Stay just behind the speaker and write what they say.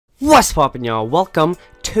What's poppin', y'all? Welcome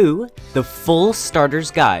to the full starter's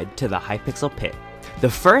guide to the Hypixel pit. The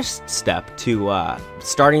first step to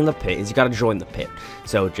starting the pit is you gotta join the pit.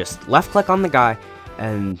 So just left click on the guy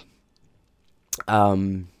and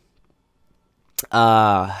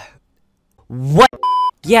what?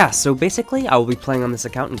 Yeah, so basically I will be playing on this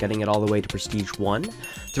account and getting it all the way to Prestige 1.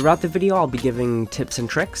 Throughout the video I'll be giving tips and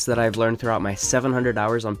tricks that I've learned throughout my 700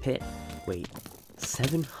 hours on pit. Wait,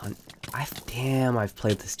 700? I've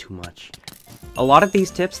played this too much. A lot of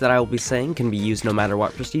these tips that I will be saying can be used no matter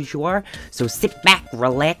what prestige you are, so sit back,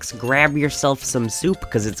 relax, grab yourself some soup,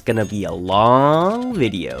 because it's gonna be a long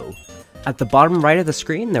video. At the bottom right of the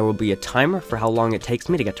screen, there will be a timer for how long it takes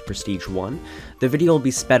me to get to Prestige 1. The video will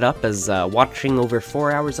be sped up as watching over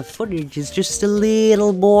 4 hours of footage is just a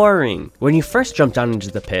little boring. When you first jump down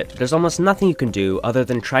into the pit, there's almost nothing you can do other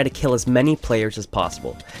than try to kill as many players as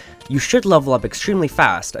possible. You should level up extremely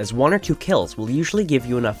fast, as 1 or 2 kills will usually give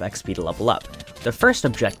you enough XP to level up. The first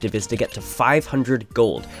objective is to get to 500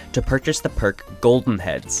 gold to purchase the perk Golden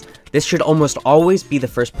Heads. This should almost always be the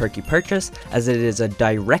first perk you purchase, as it is a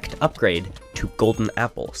direct upgrade to Golden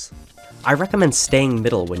Apples. I recommend staying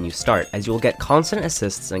middle when you start, as you will get constant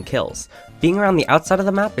assists and kills. Being around the outside of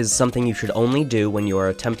the map is something you should only do when you are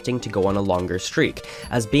attempting to go on a longer streak,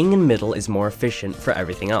 as being in middle is more efficient for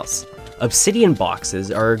everything else. Obsidian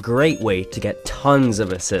boxes are a great way to get tons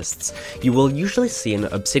of assists. You will usually see an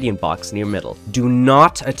obsidian box near middle. Do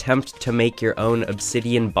not attempt to make your own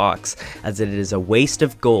obsidian box, as it is a waste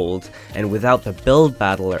of gold, and without the build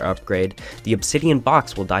battle or upgrade, the obsidian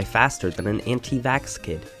box will die faster than an anti-vax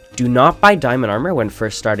kid. Do not buy diamond armor when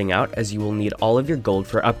first starting out, as you will need all of your gold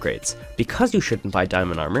for upgrades. Because you shouldn't buy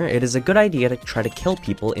diamond armor, it is a good idea to try to kill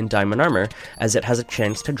people in diamond armor, as it has a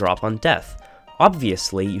chance to drop on death.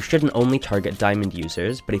 Obviously, you shouldn't only target diamond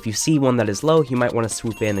users, but if you see one that is low, you might want to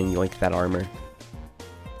swoop in and yoink that armor.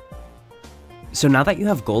 So now that you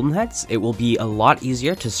have golden heads, it will be a lot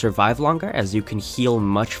easier to survive longer, as you can heal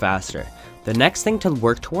much faster. The next thing to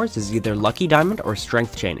work towards is either lucky diamond or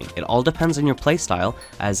strength chaining. It all depends on your playstyle,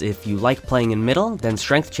 as if you like playing in middle, then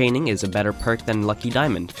strength chaining is a better perk than lucky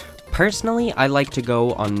diamond. Personally, I like to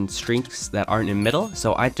go on streaks that aren't in middle,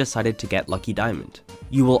 so I decided to get lucky diamond.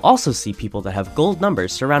 You will also see people that have gold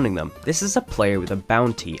numbers surrounding them. This is a player with a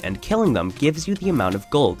bounty, and killing them gives you the amount of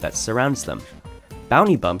gold that surrounds them.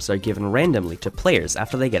 Bounty bumps are given randomly to players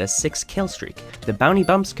after they get a 6 kill streak. The bounty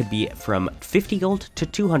bumps could be from 50 gold to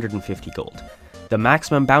 250 gold. The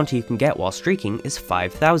maximum bounty you can get while streaking is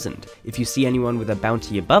 5,000. If you see anyone with a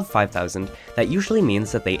bounty above 5,000, that usually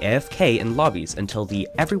means that they AFK in lobbies until the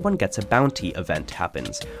everyone gets a bounty event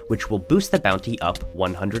happens, which will boost the bounty up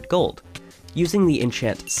 100 gold. Using the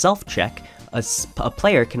enchant self-check, a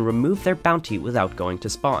player can remove their bounty without going to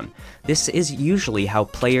spawn. This is usually how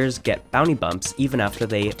players get bounty bumps even after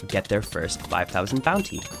they get their first 5,000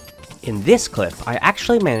 bounty. In this clip, I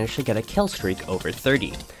actually managed to get a kill streak over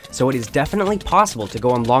 30. So it is definitely possible to go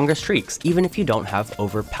on longer streaks even if you don't have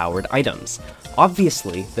overpowered items.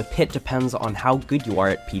 Obviously, the pit depends on how good you are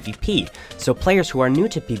at PvP, so players who are new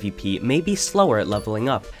to PvP may be slower at leveling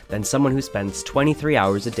up than someone who spends 23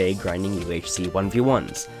 hours a day grinding UHC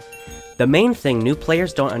 1v1s. The main thing new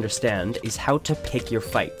players don't understand is how to pick your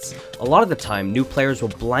fights. A lot of the time, new players will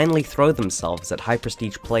blindly throw themselves at high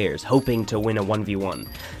prestige players, hoping to win a 1v1.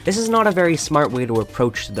 This is not a very smart way to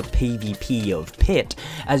approach the PvP of pit,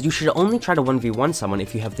 as you should only try to 1v1 someone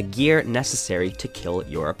if you have the gear necessary to kill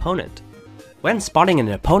your opponent. When spotting an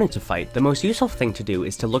opponent to fight, the most useful thing to do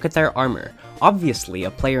is to look at their armor. Obviously,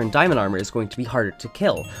 a player in diamond armor is going to be harder to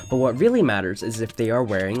kill, but what really matters is if they are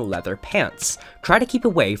wearing leather pants. Try to keep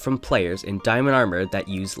away from players in diamond armor that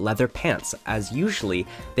use leather pants, as usually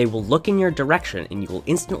they will look in your direction and you will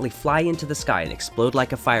instantly fly into the sky and explode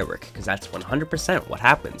like a firework, because that's 100% what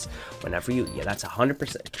happens whenever you, that's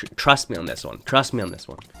 100%, trust me on this one, trust me on this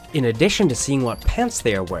one. In addition to seeing what pants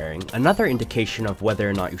they are wearing, another indication of whether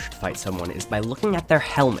or not you should fight someone is by looking at their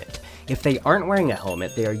helmet. If they aren't wearing a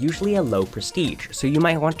helmet, they are usually a low prestige, so you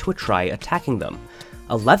might want to try attacking them.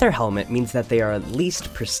 A leather helmet means that they are at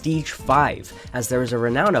least prestige 5, as there is a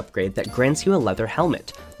renown upgrade that grants you a leather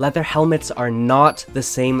helmet. Leather helmets are not the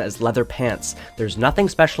same as leather pants. There's nothing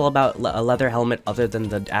special about a leather helmet other than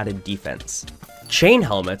the added defense. Chain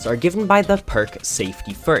helmets are given by the perk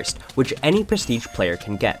Safety First, which any prestige player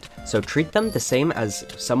can get, so treat them the same as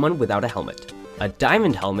someone without a helmet. A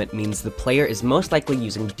diamond helmet means the player is most likely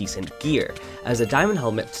using decent gear, as a diamond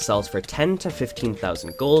helmet sells for 10 to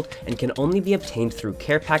 15,000 gold and can only be obtained through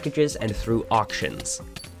care packages and through auctions.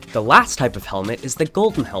 The last type of helmet is the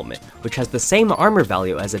golden helmet, which has the same armor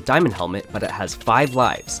value as a diamond helmet, but it has 5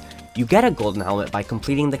 lives. You get a golden helmet by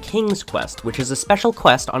completing the King's Quest, which is a special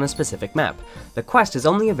quest on a specific map. The quest is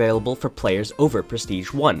only available for players over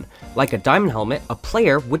Prestige 1. Like a diamond helmet, a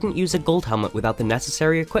player wouldn't use a gold helmet without the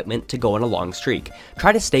necessary equipment to go on a long streak.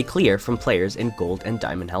 Try to stay clear from players in gold and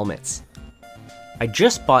diamond helmets. I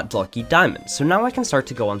just bought Lucky Diamond, so now I can start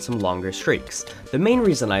to go on some longer streaks. The main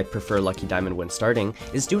reason I prefer Lucky Diamond when starting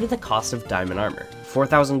is due to the cost of diamond armor.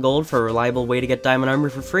 4,000 gold for a reliable way to get diamond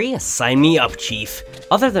armor for free? Sign me up, chief!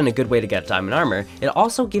 Other than a good way to get diamond armor, it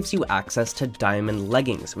also gives you access to diamond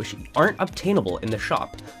leggings, which aren't obtainable in the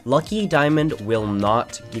shop. Lucky Diamond will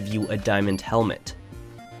not give you a diamond helmet.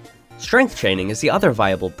 Strength Training is the other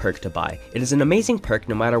viable perk to buy. It is an amazing perk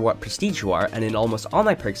no matter what prestige you are, and in almost all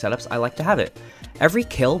my perk setups I like to have it. Every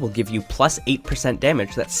kill will give you plus 8%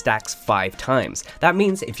 damage that stacks 5 times. That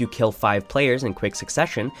means if you kill 5 players in quick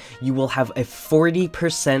succession, you will have a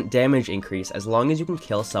 40% damage increase as long as you can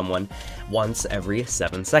kill someone once every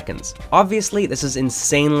 7 seconds. Obviously, this is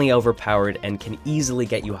insanely overpowered and can easily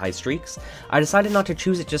get you high streaks. I decided not to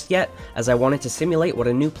choose it just yet, as I wanted to simulate what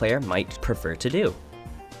a new player might prefer to do.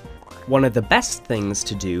 One of the best things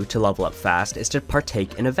to do to level up fast is to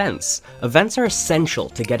partake in events. Events are essential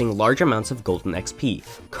to getting large amounts of golden XP.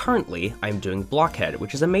 Currently, I'm doing Blockhead,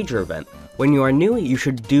 which is a major event. When you are new, you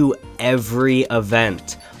should do every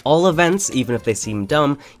event. All events, even if they seem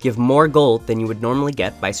dumb, give more gold than you would normally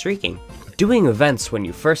get by streaking. Doing events when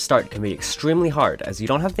you first start can be extremely hard, as you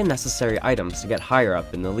don't have the necessary items to get higher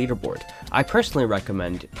up in the leaderboard. I personally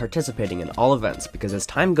recommend participating in all events because as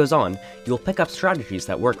time goes on, you'll pick up strategies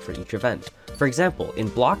that work for each event. For example, in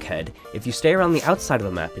Blockhead, if you stay around the outside of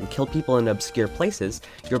the map and kill people in obscure places,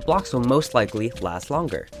 your blocks will most likely last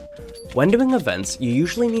longer. When doing events, you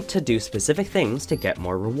usually need to do specific things to get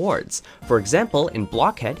more rewards. For example, in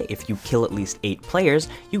Blockhead, if you kill at least 8 players,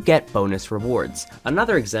 you get bonus rewards.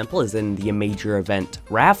 Another example is in the major event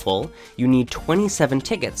Raffle, you need 27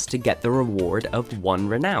 tickets to get the reward of 1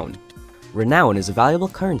 renown. Renown is a valuable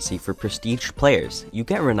currency for prestige players. You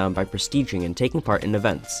get renown by prestiging and taking part in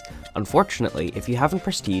events. Unfortunately, if you haven't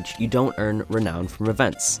prestige, you don't earn renown from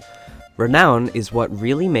events. Renown is what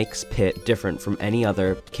really makes Pit different from any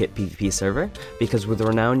other kit PvP server, because with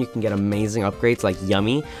Renown you can get amazing upgrades like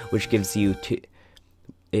Yummy, which gives you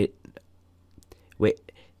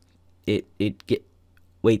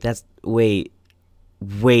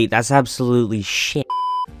that's absolutely shit.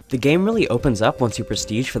 The game really opens up once you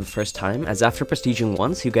prestige for the first time, as after prestiging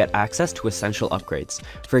once, you get access to essential upgrades.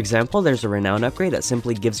 For example, there's a Renown upgrade that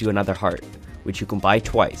simply gives you another heart, which you can buy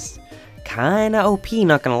twice. Kinda OP,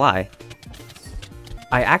 not gonna lie.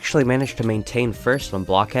 I actually managed to maintain first on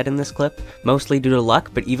Blockhead in this clip, mostly due to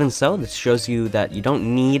luck, but even so, this shows you that you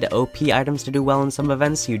don't need OP items to do well in some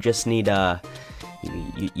events, you just need,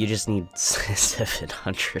 you just need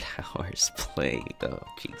 700 hours played. Oh,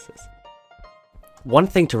 Jesus. One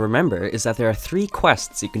thing to remember is that there are 3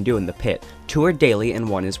 quests you can do in the pit. 2 are daily and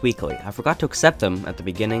 1 is weekly. I forgot to accept them at the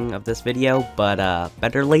beginning of this video, but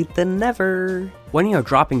better late than never. When you're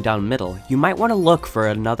dropping down middle, you might want to look for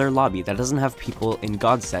another lobby that doesn't have people in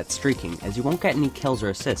God set streaking, as you won't get any kills or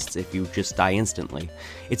assists if you just die instantly.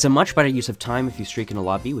 It's a much better use of time if you streak in a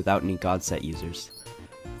lobby without any God set users.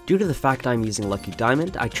 Due to the fact I'm using Lucky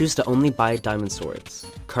Diamond, I choose to only buy diamond swords.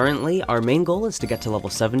 Currently, our main goal is to get to level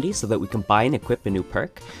 70 so that we can buy and equip a new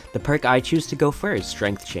perk. The perk I choose to go for is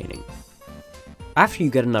Strength Chaining. After you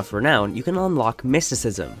get enough renown, you can unlock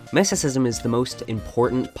Mysticism. Mysticism is the most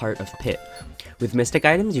important part of Pit. With mystic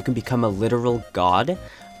items, you can become a literal god.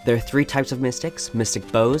 There are 3 types of mystics: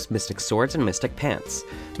 mystic bows, mystic swords, and mystic pants.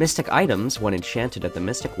 Mystic items, when enchanted at the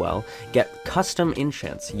Mystic Well, get custom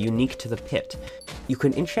enchants unique to the pit. You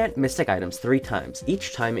can enchant mystic items 3 times.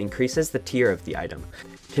 Each time increases the tier of the item.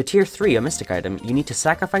 To tier 3 a mystic item, you need to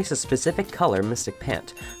sacrifice a specific color mystic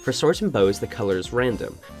pant. For swords and bows, the color is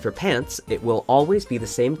random. For pants, it will always be the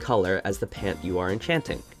same color as the pant you are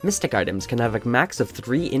enchanting. Mystic items can have a max of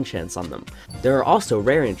 3 enchants on them. There are also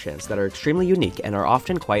rare enchants that are extremely unique and are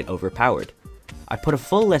often quite overpowered. I put a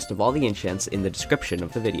full list of all the enchants in the description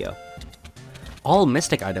of the video. All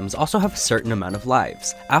mystic items also have a certain amount of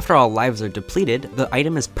lives. After all lives are depleted, the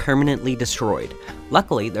item is permanently destroyed.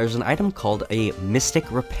 Luckily, there's an item called a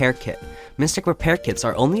Mystic Repair Kit. Mystic Repair Kits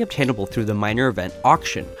are only obtainable through the minor event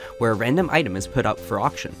Auction, where a random item is put up for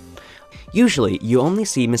auction. Usually, you only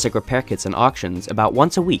see Mystic Repair Kits in auctions about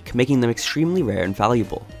once a week, making them extremely rare and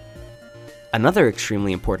valuable. Another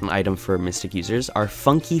extremely important item for Mystic users are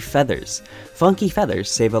Funky Feathers. Funky Feathers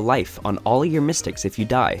save a life on all your Mystics if you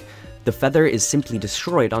die. The feather is simply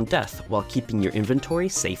destroyed on death, while keeping your inventory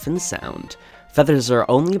safe and sound. Feathers are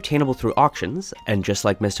only obtainable through auctions, and just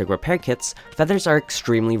like Mystic Repair Kits, feathers are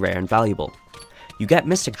extremely rare and valuable. You get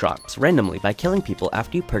mystic drops randomly by killing people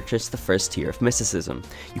after you purchase the first tier of mysticism.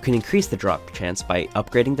 You can increase the drop chance by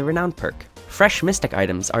upgrading the renown perk. Fresh mystic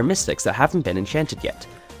items are mystics that haven't been enchanted yet.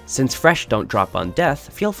 Since fresh don't drop on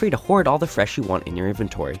death, feel free to hoard all the fresh you want in your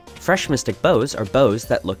inventory. Fresh mystic bows are bows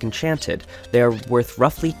that look enchanted. They are worth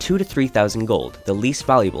roughly 2,000 to 3,000 gold, the least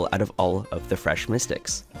valuable out of all of the fresh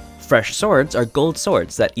mystics. Fresh swords are gold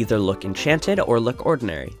swords that either look enchanted or look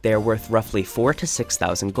ordinary. They are worth roughly 4,000 to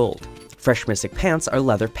 6,000 gold. Fresh mystic pants are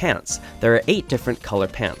leather pants. There are 8 different color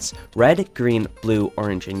pants. Red, green, blue,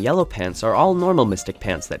 orange, and yellow pants are all normal mystic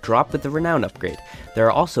pants that drop with the renown upgrade. There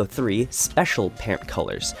are also 3 special pant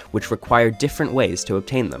colors, which require different ways to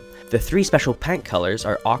obtain them. The 3 special pant colors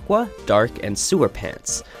are aqua, dark, and sewer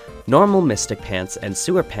pants. Normal mystic pants and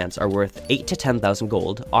sewer pants are worth 8,000 to 10,000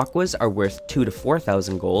 gold, aquas are worth 2,000 to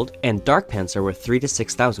 4,000 gold, and dark pants are worth 3,000 to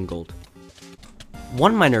 6,000 gold.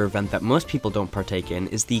 One minor event that most people don't partake in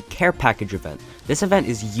is the care package event. This event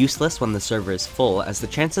is useless when the server is full, as the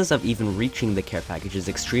chances of even reaching the care package is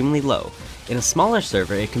extremely low. In a smaller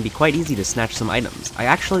server, it can be quite easy to snatch some items. I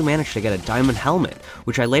actually managed to get a diamond helmet,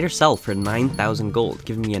 which I later sell for 9,000 gold,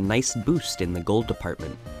 giving me a nice boost in the gold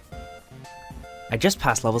department. I just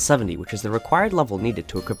passed level 70, which is the required level needed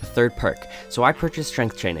to equip a third perk, so I purchased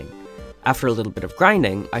strength training. After a little bit of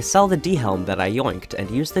grinding, I sell the D-helm that I yoinked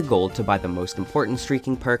and use the gold to buy the most important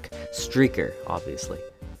streaking perk, Streaker, obviously.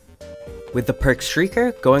 With the perk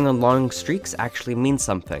Streaker, going on long streaks actually means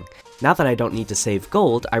something. Now that I don't need to save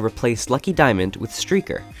gold, I replace Lucky Diamond with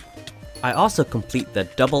Streaker. I also complete the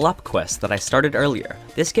Double Up quest that I started earlier.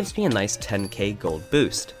 This gives me a nice 10k gold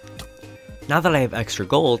boost. Now that I have extra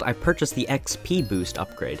gold, I purchased the XP boost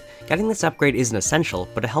upgrade. Getting this upgrade isn't essential,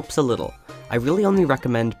 but it helps a little. I really only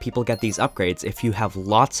recommend people get these upgrades if you have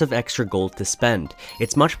lots of extra gold to spend.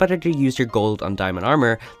 It's much better to use your gold on diamond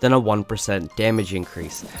armor than a 1% damage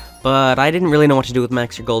increase. But I didn't really know what to do with my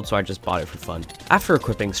extra gold, so I just bought it for fun. After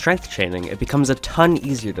equipping strength chaining, it becomes a ton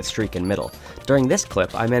easier to streak in middle. During this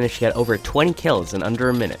clip, I managed to get over 20 kills in under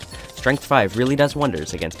a minute. Strength 5 really does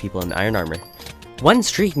wonders against people in iron armor. When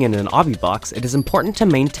streaking in an obby box, it is important to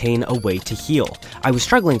maintain a way to heal. I was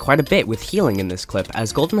struggling quite a bit with healing in this clip,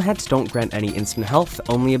 as golden heads don't grant any instant health,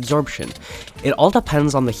 only absorption. It all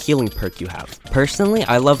depends on the healing perk you have. Personally,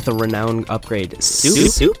 I love the renown upgrade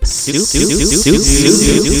Soup,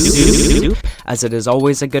 as it is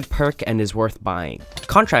always a good perk and is worth buying.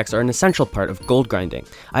 Contracts are an essential part of gold grinding.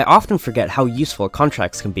 I often forget how useful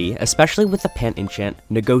contracts can be, especially with the pant enchant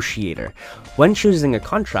Negotiator. When choosing a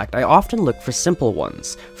contract, I often look for simple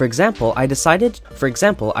ones. For example, I decide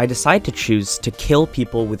to choose to kill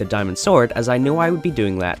people with a diamond sword, as I knew I would be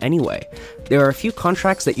doing that anyway. There are a few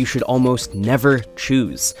contracts that you should almost never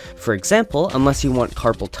choose. For example, unless you want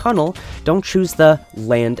carpal tunnel, don't choose the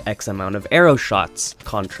land X amount of arrow shots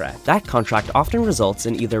contract. That contract often results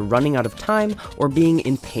in either running out of time or being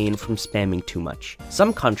in pain from spamming too much.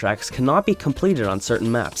 Some contracts cannot be completed on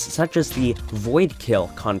certain maps, such as the void kill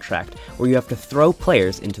contract, where you have to throw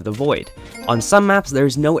players into the void. On some maps, there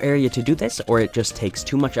is no area to do this, or it just takes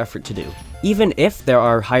too much effort to do. Even if there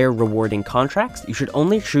are higher rewarding contracts, you should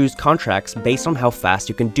only choose contracts based on how fast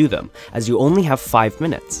you can do them, as you only have 5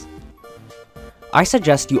 minutes. I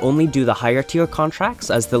suggest you only do the higher tier contracts,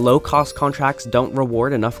 as the low cost contracts don't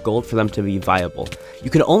reward enough gold for them to be viable. You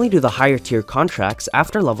can only do the higher tier contracts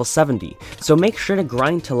after level 70, so make sure to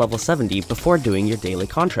grind to level 70 before doing your daily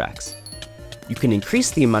contracts. You can increase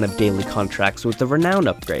the amount of daily contracts with the renown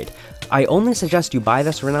upgrade. I only suggest you buy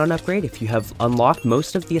this renown upgrade if you have unlocked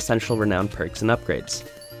most of the essential renown perks and upgrades.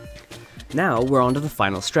 Now, we're on to the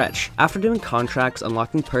final stretch. After doing contracts,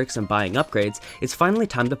 unlocking perks, and buying upgrades, it's finally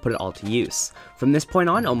time to put it all to use. From this point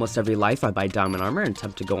on, almost every life I buy diamond armor and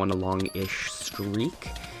attempt to go on a long-ish streak.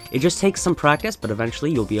 It just takes some practice, but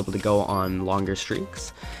eventually you'll be able to go on longer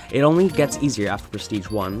streaks. It only gets easier after Prestige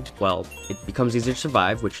 1, well, it becomes easier to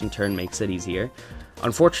survive, which in turn makes it easier.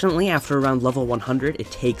 Unfortunately, after around level 100, it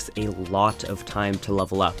takes a lot of time to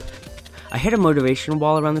level up. I hit a motivation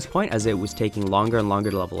wall around this point, as it was taking longer and longer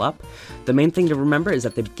to level up. The main thing to remember is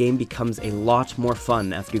that the game becomes a lot more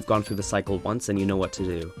fun after you've gone through the cycle once and you know what to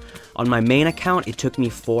do. On my main account, it took me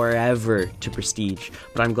forever to prestige,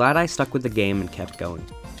 but I'm glad I stuck with the game and kept going.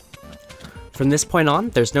 From this point on,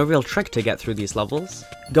 there's no real trick to get through these levels.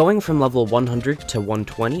 Going from level 100 to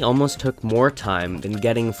 120 almost took more time than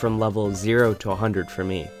getting from level 0 to 100 for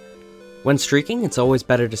me. When streaking, it's always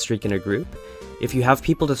better to streak in a group. If you have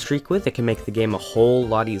people to streak with, it can make the game a whole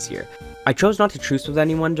lot easier. I chose not to truce with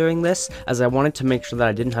anyone during this, as I wanted to make sure that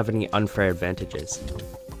I didn't have any unfair advantages.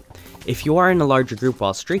 If you are in a larger group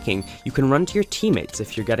while streaking, you can run to your teammates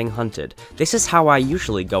if you're getting hunted. This is how I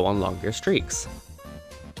usually go on longer streaks.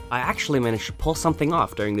 I actually managed to pull something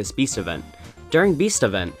off during this Beast event. During Beast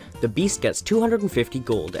event, the Beast gets 250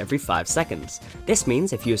 gold every 5 seconds. This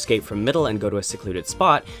means if you escape from middle and go to a secluded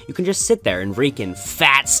spot, you can just sit there and rake in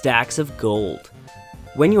fat stacks of gold.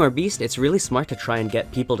 When you are Beast, it's really smart to try and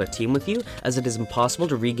get people to team with you, as it is impossible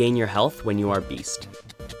to regain your health when you are Beast.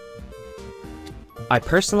 I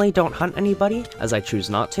personally don't hunt anybody, as I choose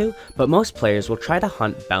not to, but most players will try to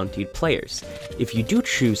hunt bountied players. If you do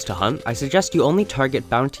choose to hunt, I suggest you only target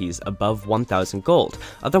bounties above 1000 gold,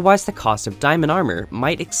 otherwise the cost of diamond armor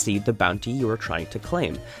might exceed the bounty you are trying to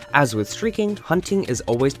claim. As with streaking, hunting is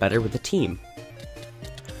always better with a team.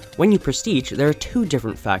 When you prestige, there are 2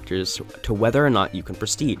 different factors to whether or not you can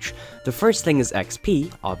prestige. The first thing is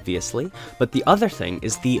XP, obviously, but the other thing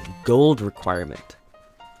is the gold requirement.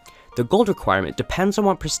 The gold requirement depends on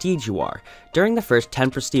what prestige you are. During the first 10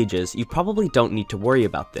 prestiges, you probably don't need to worry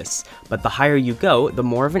about this, but the higher you go, the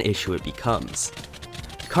more of an issue it becomes.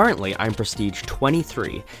 Currently, I'm prestige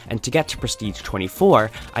 23, and to get to prestige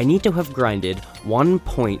 24, I need to have grinded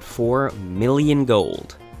 1.4 million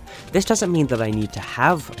gold. This doesn't mean that I need to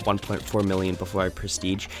have 1.4 million before I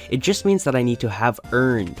prestige, it just means that I need to have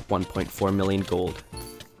earned 1.4 million gold.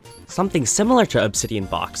 Something similar to obsidian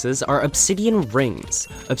boxes are obsidian rings.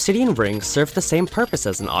 Obsidian rings serve the same purpose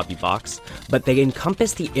as an obby box, but they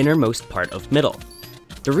encompass the innermost part of middle.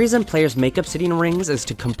 The reason players make obsidian rings is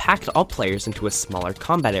to compact all players into a smaller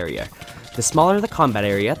combat area. The smaller the combat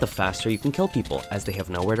area, the faster you can kill people, as they have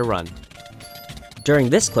nowhere to run. During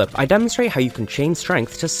this clip, I demonstrate how you can chain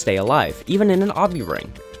strength to stay alive, even in an obby ring.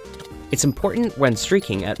 It's important when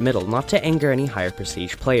streaking at middle not to anger any higher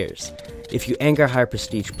prestige players. If you anger higher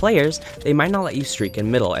prestige players, they might not let you streak in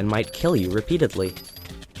middle and might kill you repeatedly.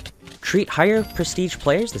 Treat higher prestige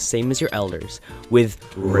players the same as your elders, with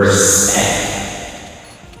respect.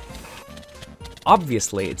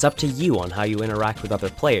 Obviously, it's up to you on how you interact with other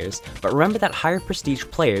players, but remember that higher prestige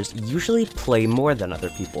players usually play more than other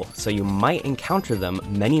people, so you might encounter them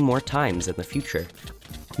many more times in the future.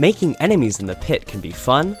 Making enemies in the pit can be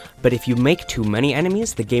fun, but if you make too many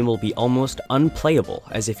enemies, the game will be almost unplayable,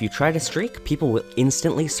 as if you try to streak, people will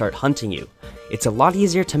instantly start hunting you. It's a lot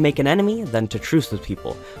easier to make an enemy than to truce with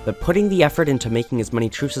people, but putting the effort into making as many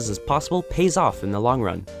truces as possible pays off in the long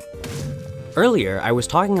run. Earlier, I was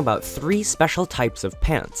talking about 3 special types of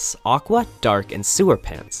pants: Aqua, Dark, and Sewer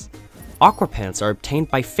pants. Aqua pants are obtained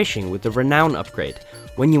by fishing with the Renown upgrade.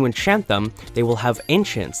 When you enchant them, they will have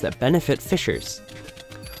enchants that benefit fishers.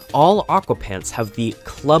 All Aqua pants have the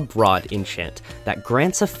Club Rod enchant that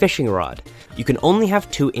grants a fishing rod. You can only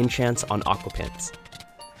have 2 enchants on Aqua pants.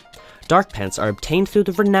 Dark pants are obtained through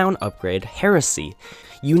the Renown upgrade Heresy.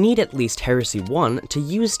 You need at least Heresy 1 to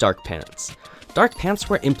use Dark pants. Dark pants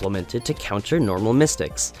were implemented to counter normal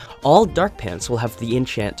mystics. All Dark pants will have the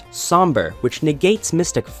enchant Somber, which negates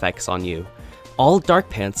mystic effects on you. All Dark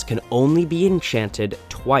pants can only be enchanted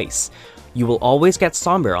twice. You will always get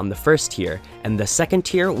Somber on the first tier, and the second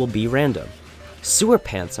tier will be random. Sewer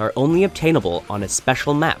pants are only obtainable on a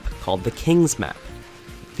special map called the King's Map.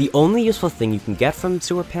 The only useful thing you can get from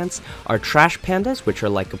sewer pants are trash pandas, which are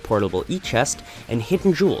like a portable e-chest, and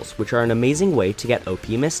hidden jewels, which are an amazing way to get OP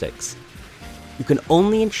mystics. You can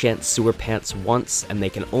only enchant sewer pants once, and they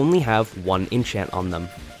can only have 1 enchant on them.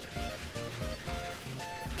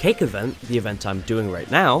 Cake event, the event I'm doing right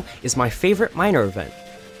now, is my favorite minor event.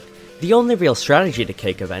 The only real strategy to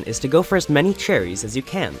cake event is to go for as many cherries as you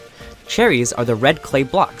can. Cherries are the red clay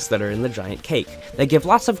blocks that are in the giant cake. They give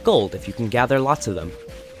lots of gold if you can gather lots of them.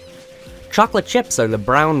 Chocolate chips are the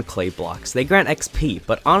brown clay blocks. They grant XP,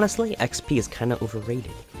 but honestly, XP is kinda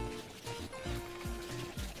overrated.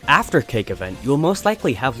 After cake event, you will most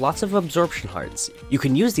likely have lots of absorption hearts. You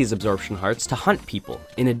can use these absorption hearts to hunt people.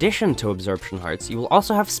 In addition to absorption hearts, you will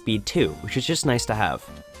also have speed too, which is just nice to have.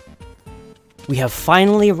 We have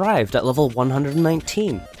finally arrived at level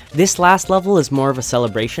 119. This last level is more of a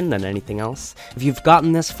celebration than anything else. If you've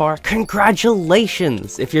gotten this far,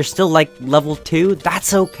 congratulations! If you're still like level 2,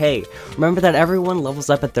 that's okay. Remember that everyone levels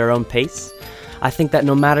up at their own pace. I think that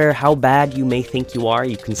no matter how bad you may think you are,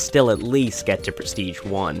 you can still at least get to Prestige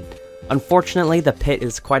 1. Unfortunately, the pit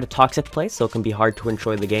is quite a toxic place, so it can be hard to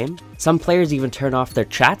enjoy the game. Some players even turn off their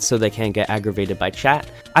chats so they can't get aggravated by chat.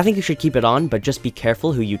 I think you should keep it on, but just be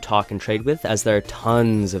careful who you talk and trade with, as there are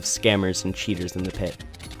tons of scammers and cheaters in the pit.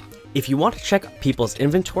 If you want to check people's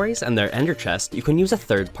inventories and their ender chest, you can use a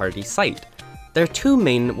third-party site. There are 2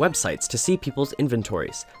 main websites to see people's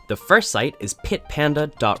inventories. The first site is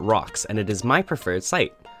pitpanda.rocks, and it is my preferred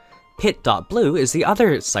site. Pit.blue is the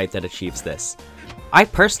other site that achieves this. I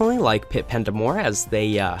personally like Pitpanda more, as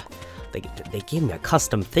they gave me a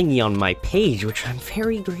custom thingy on my page, which I'm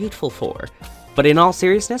very grateful for. But in all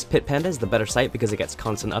seriousness, Pit Panda is the better site because it gets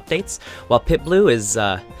constant updates, while Pit Blue is,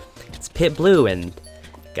 it's Pit Blue and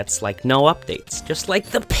gets, like, no updates. Just like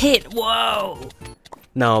the Pit, whoa!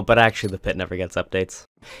 No, but actually the Pit never gets updates.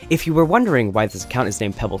 If you were wondering why this account is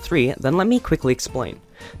named Pebble 3, then let me quickly explain.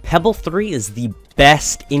 Pebble 3 is the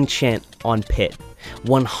best enchant on Pit.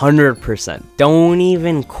 100%. Don't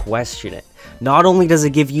even question it. Not only does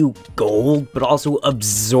it give you gold, but also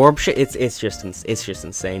absorption. It's just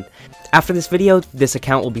insane. After this video, this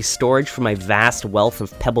account will be storage for my vast wealth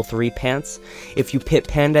of Pebble 3 pants. If you Pit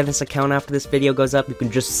Panda this account after this video goes up, you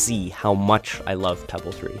can just see how much I love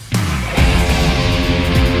Pebble 3.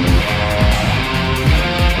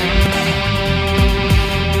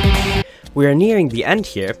 We are nearing the end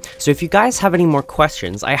here, so if you guys have any more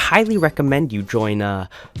questions, I highly recommend you join,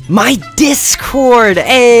 my Discord!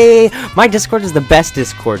 Hey! My Discord is the best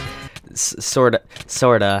Discord. Sorta.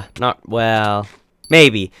 Not, well,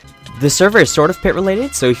 maybe. The server is sort of Pit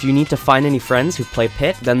related, so if you need to find any friends who play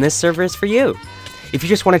Pit, then this server is for you. If you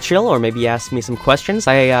just want to chill or maybe ask me some questions,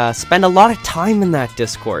 I spend a lot of time in that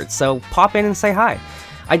Discord, so pop in and say hi.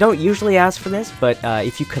 I don't usually ask for this, but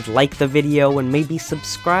if you could like the video and maybe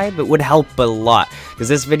subscribe, it would help a lot. Because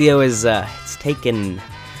this video is, it's taken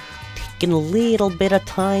a little bit of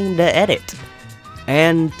time to edit.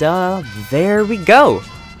 And, there we go.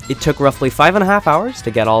 It took roughly 5.5 hours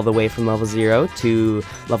to get all the way from level 0 to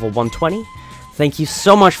level 120. Thank you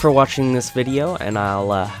so much for watching this video, and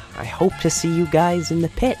I hope to see you guys in the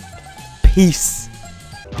pit. Peace.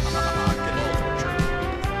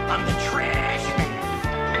 I'm the trash man.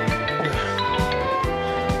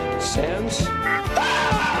 Sans?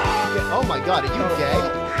 Oh my god, are you gay?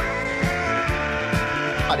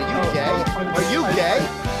 Are you gay? Are you gay?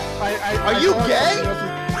 Are you gay?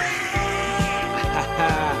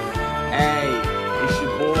 Hey, it's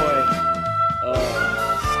your boy,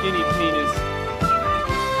 Skinny Penis.